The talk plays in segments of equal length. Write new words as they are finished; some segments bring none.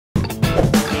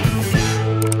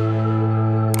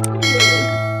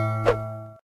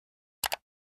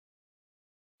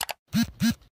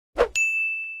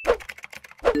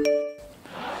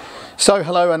So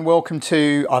hello and welcome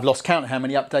to, I've lost count how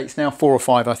many updates now, 4 or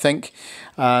 5 I think.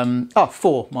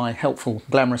 4, my helpful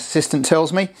glamorous assistant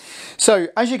tells me. So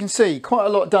as you can see, quite a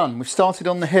lot done. We've started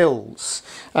on the hills.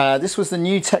 This was the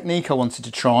new technique I wanted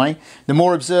to try. The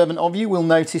more observant of you will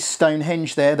notice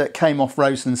Stonehenge there that came off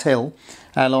Roselands Hill,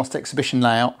 our last exhibition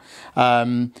layout.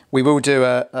 We will do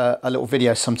a little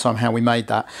video sometime how we made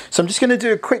that. So I'm just going to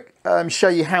do a quick show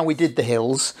you how we did the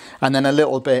hills, and then a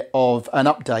little bit of an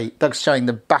update. Doug's showing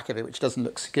the back of it, which doesn't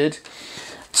look so good.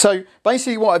 So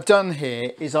basically what I've done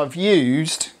here is I've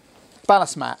used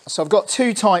ballast mat. So I've got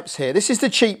 2 types here. This is the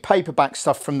cheap paperback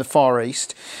stuff from the Far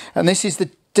East, and this is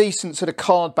the decent sort of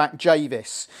cardback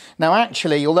Javis. Now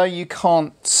actually, although you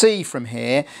can't see from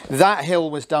here, that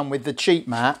hill was done with the cheap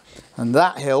mat, and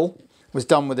that hill was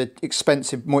done with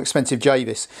the more expensive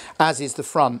Javis, as is the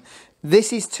front.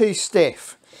 This is too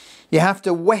stiff. You have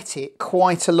to wet it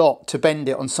quite a lot to bend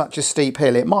it on such a steep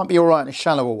hill. It might be all right in a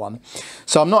shallower one.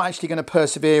 So I'm not actually going to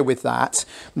persevere with that.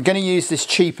 I'm going to use this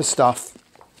cheaper stuff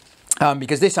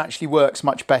because this actually works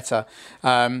much better.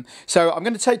 So I'm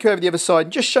going to take you over the other side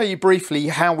and just show you briefly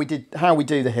how we do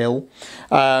the hill,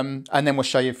 and then we'll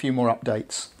show you a few more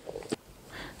updates.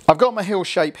 I've got my hill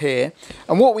shape here,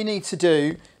 and what we need to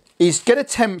do is get a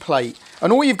template,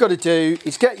 and all you've got to do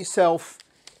is get yourself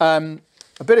a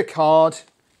bit of card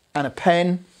and a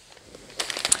pen,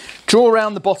 draw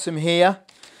around the bottom here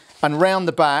and round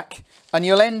the back, and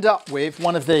you'll end up with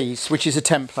one of these, which is a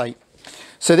template.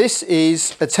 So this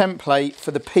is a template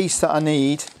for the piece that I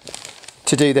need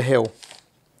to do the hill.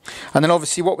 And then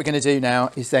obviously what we're going to do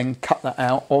now is then cut that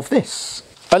out of this.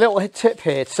 A little tip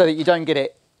here so that you don't get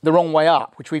it the wrong way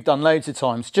up, which we've done loads of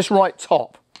times, just right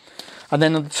top. And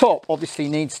then the top obviously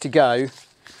needs to go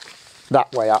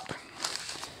that way up.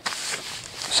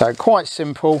 So quite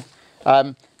simple.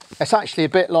 It's actually a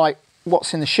bit like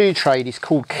what's in the shoe trade is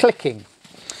called clicking,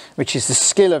 which is the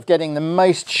skill of getting the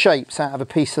most shapes out of a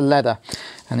piece of leather.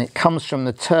 And it comes from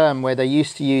the term where they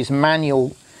used to use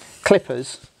manual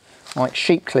clippers, like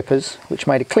sheep clippers, which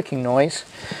made a clicking noise.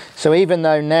 So even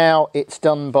though now it's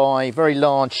done by very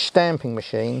large stamping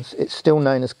machines, it's still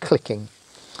known as clicking.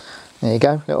 There you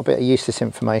go, a little bit of useless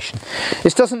information.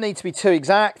 This doesn't need to be too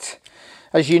exact.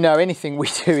 As you know, anything we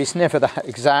do is never that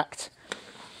exact.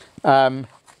 I've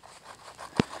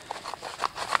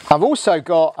also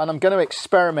got, and I'm going to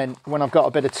experiment when I've got a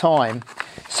bit of time,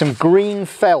 some green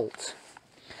felt.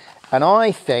 And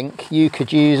I think you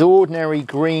could use ordinary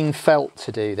green felt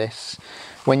to do this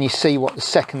when you see what the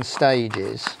second stage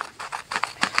is.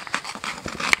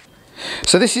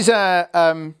 So this is a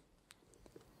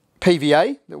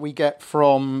PVA that we get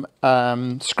from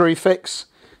Screwfix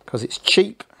because it's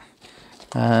cheap.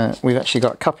 We've actually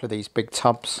got a couple of these big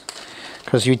tubs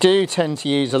because we do tend to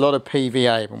use a lot of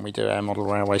PVA when we do our model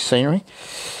railway scenery.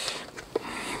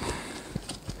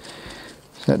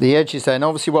 So at the edges there, and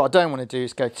obviously what I don't want to do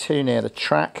is go too near the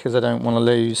track because I don't want to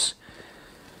lose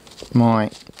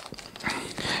my...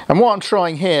 And what I'm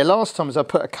trying here, last time is I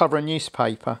put a cover of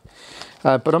newspaper,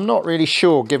 but I'm not really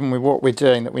sure, given with what we're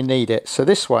doing, that we need it. So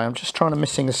this way I'm just trying to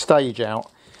missing a stage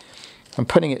out and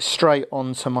putting it straight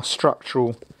onto my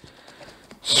structural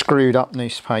screwed up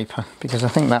newspaper, because I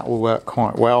think that will work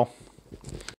quite well.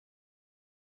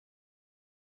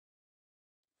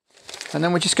 And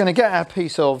then we're just going to get our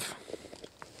piece of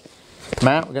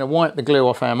mat. We're going to wipe the glue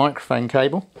off our microphone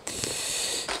cable.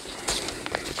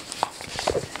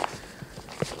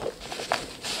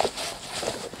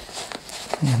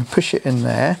 And push it in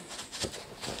there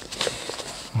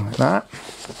like that.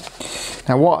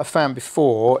 Now what I found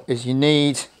before is you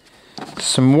need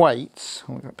some weights.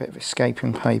 Oh, we've got a bit of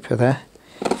escaping paper there,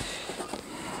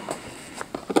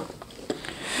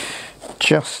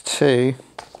 just to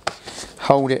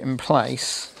hold it in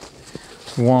place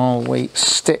while we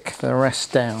stick the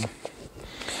rest down.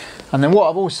 And then what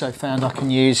I've also found I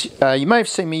can use, you may have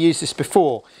seen me use this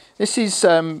before, this is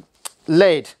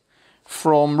lead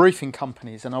from roofing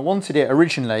companies, and I wanted it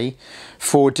originally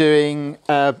for doing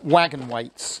wagon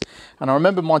weights. And I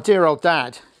remember my dear old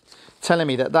dad telling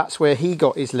me that that's where he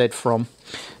got his lead from.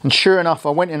 And sure enough, I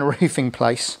went in a roofing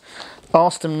place,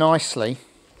 asked them nicely,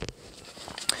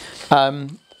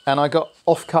 and I got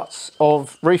offcuts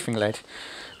of roofing lead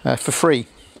for free.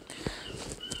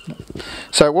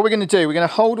 So what we're going to do, we're going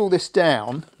to hold all this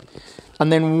down,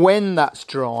 and then when that's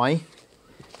dry,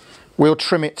 we'll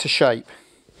trim it to shape.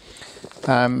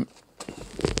 But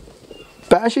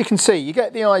as you can see, you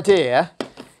get the idea.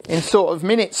 In sort of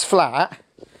minutes flat,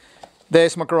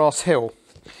 there's my grass hill.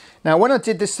 Now when I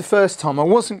did this the first time, I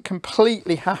wasn't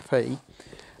completely happy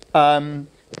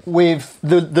with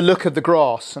the look of the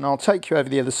grass, and I'll take you over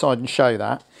the other side and show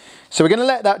that. So we're going to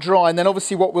let that dry, and then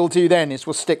obviously what we'll do then is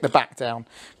we'll stick the back down.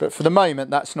 But for the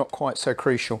moment, that's not quite so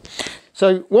crucial.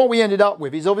 So what we ended up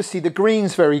with is obviously the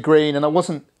green's very green, and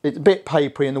it's a bit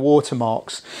papery in the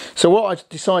watermarks. So what I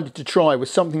decided to try was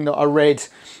something that I read,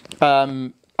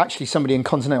 actually somebody in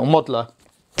Continental Modeler.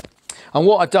 And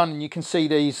what I've done, and you can see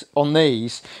these on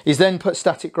these, is then put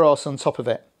static grass on top of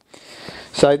it.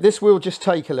 So this will just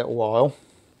take a little while.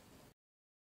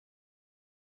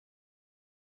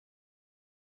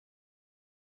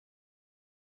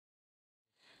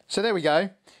 So there we go.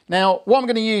 Now what I'm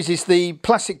going to use is the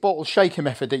plastic bottle shaker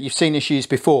method that you've seen us use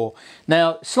before.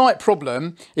 Now, slight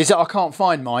problem is that I can't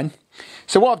find mine.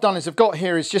 So what I've done is I've got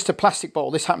here is just a plastic bottle.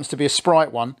 This happens to be a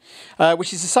Sprite one,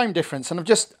 which is the same difference. And I've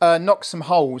just knocked some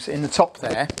holes in the top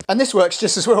there. And this works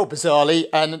just as well, bizarrely,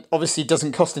 and obviously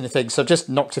doesn't cost anything. So I've just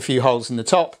knocked a few holes in the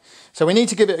top. So we need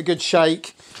to give it a good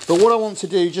shake. But what I want to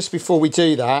do just before we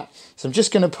do that is I'm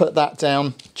just going to put that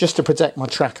down just to protect my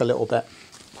track a little bit.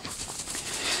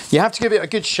 You have to give it a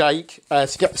good shake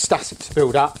to get the static to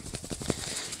build up.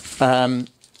 I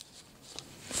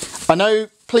know,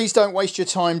 please don't waste your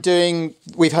time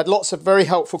we've had lots of very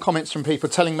helpful comments from people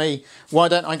telling me, why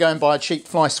don't I go and buy a cheap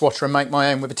fly swatter and make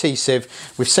my own with a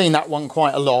T-sieve? We've seen that one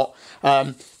quite a lot.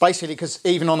 Basically, because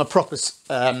even on a proper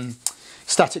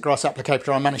static grass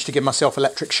applicator, I managed to give myself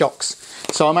electric shocks.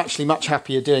 So I'm actually much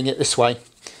happier doing it this way.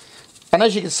 And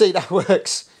as you can see, that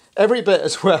works every bit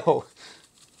as well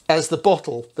as the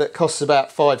bottle that costs about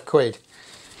 £5.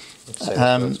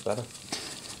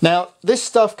 Now, this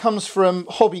stuff comes from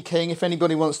Hobby King, if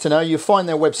anybody wants to know. You'll find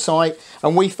their website,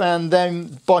 and we found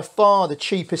them by far the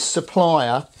cheapest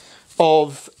supplier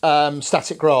of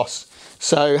static grass.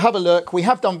 So have a look. We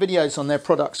have done videos on their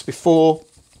products before,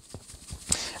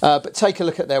 but take a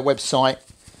look at their website.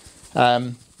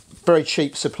 Very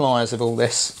cheap suppliers of all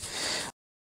this.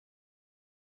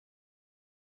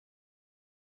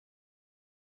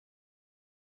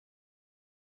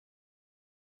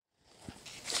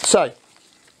 So,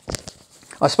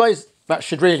 I suppose that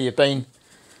should really have been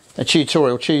a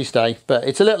tutorial Tuesday, but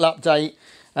it's a little update.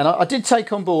 And I did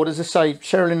take on board, as I say,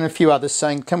 Sherilyn and a few others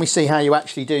saying, can we see how you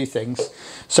actually do things?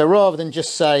 So rather than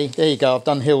just say, there you go, I've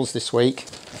done hills this week.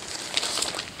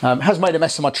 Has made a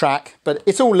mess of my track, but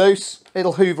it's all loose.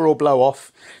 It'll hoover or blow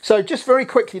off. So just very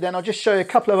quickly then, I'll just show you a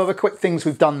couple of other quick things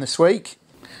we've done this week.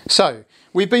 So,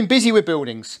 we've been busy with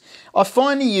buildings. I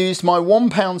finally used my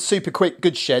 £1 super quick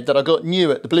goods shed that I got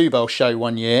new at the Bluebell show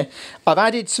one year. I've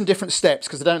added some different steps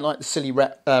because I don't like the silly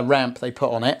ramp they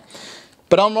put on it.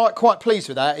 But I'm quite pleased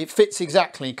with that. It fits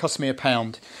exactly, it cost me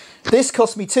 £1. This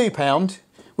cost me £2,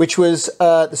 which was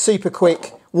the super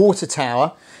quick water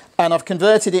tower. And I've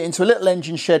converted it into a little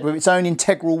engine shed with its own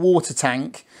integral water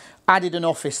tank. Added an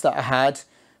office that I had.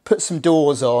 Put some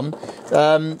doors on.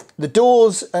 The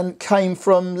doors came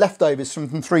from leftovers from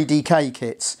 3DK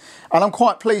kits, and I'm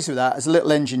quite pleased with that as a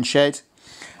little engine shed.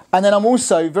 And then I'm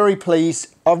also very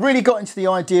pleased, I've really got into the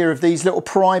idea of these little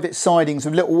private sidings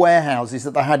with little warehouses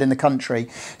that they had in the country.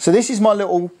 So this is my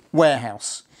little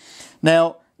warehouse.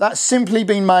 Now that's simply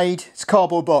been made, it's a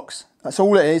cardboard box, that's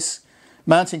all it is.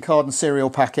 Mounting card and serial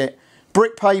packet,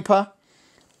 brick paper,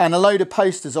 and a load of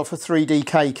posters off a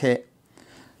 3DK kit.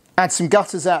 Had some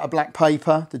gutters out of black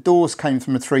paper. The doors came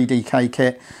from a 3DK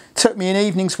kit. Took me an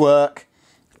evening's work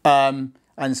and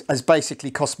has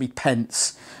basically cost me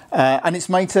pence. And it's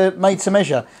made to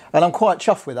measure. And I'm quite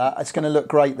chuffed with that. It's going to look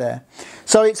great there.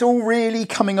 So it's all really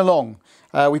coming along.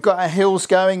 We've got our hills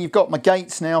going. You've got my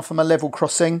gates now for my level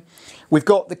crossing. We've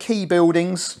got the key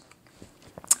buildings.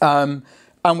 And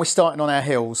we're starting on our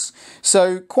hills.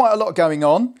 So quite a lot going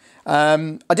on.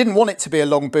 I didn't want it to be a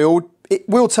long build. It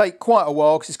will take quite a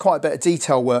while because it's quite a bit of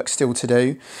detail work still to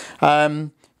do.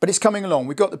 But it's coming along.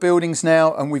 We've got the buildings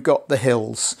now and we've got the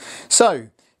hills. So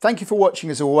thank you for watching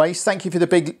as always. Thank you for the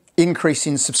big increase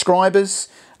in subscribers.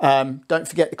 Don't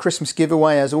forget the Christmas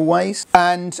giveaway as always.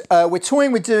 And we're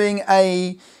toying with doing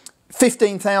a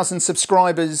 15,000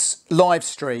 subscribers live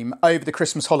stream over the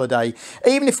Christmas holiday.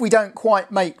 Even if we don't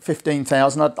quite make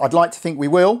 15,000, I'd like to think we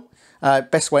will.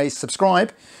 Best way is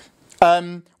subscribe.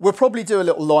 We'll probably do a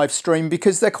little live stream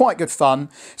because they're quite good fun.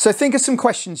 So think of some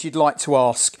questions you'd like to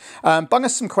ask. Bung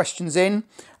us some questions in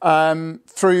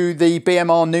through the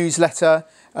BMR newsletter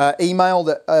email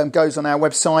that goes on our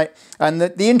website. And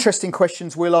the interesting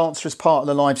questions we'll answer as part of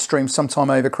the live stream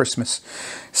sometime over Christmas.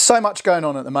 So much going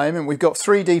on at the moment. We've got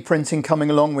 3D printing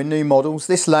coming along with new models,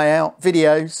 this layout,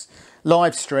 videos,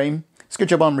 live stream. It's a good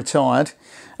job I'm retired.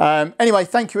 Anyway,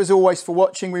 thank you as always for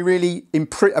watching. We really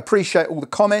appreciate all the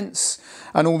comments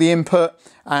and all the input,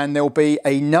 and there'll be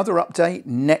another update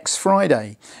next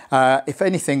Friday. If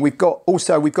anything, we've got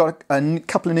a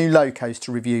couple of new locos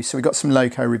to review, so we've got some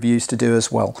loco reviews to do as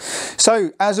well.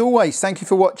 So as always, thank you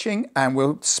for watching, and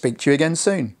we'll speak to you again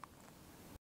soon.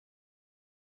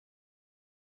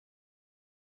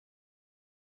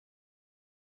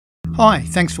 Hi,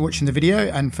 thanks for watching the video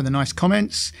and for the nice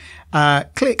comments.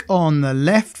 Click on the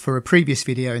left for a previous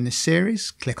video in this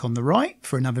series, click on the right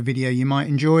for another video you might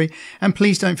enjoy, and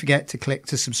please don't forget to click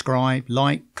to subscribe,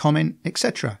 like, comment,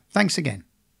 etc. Thanks again.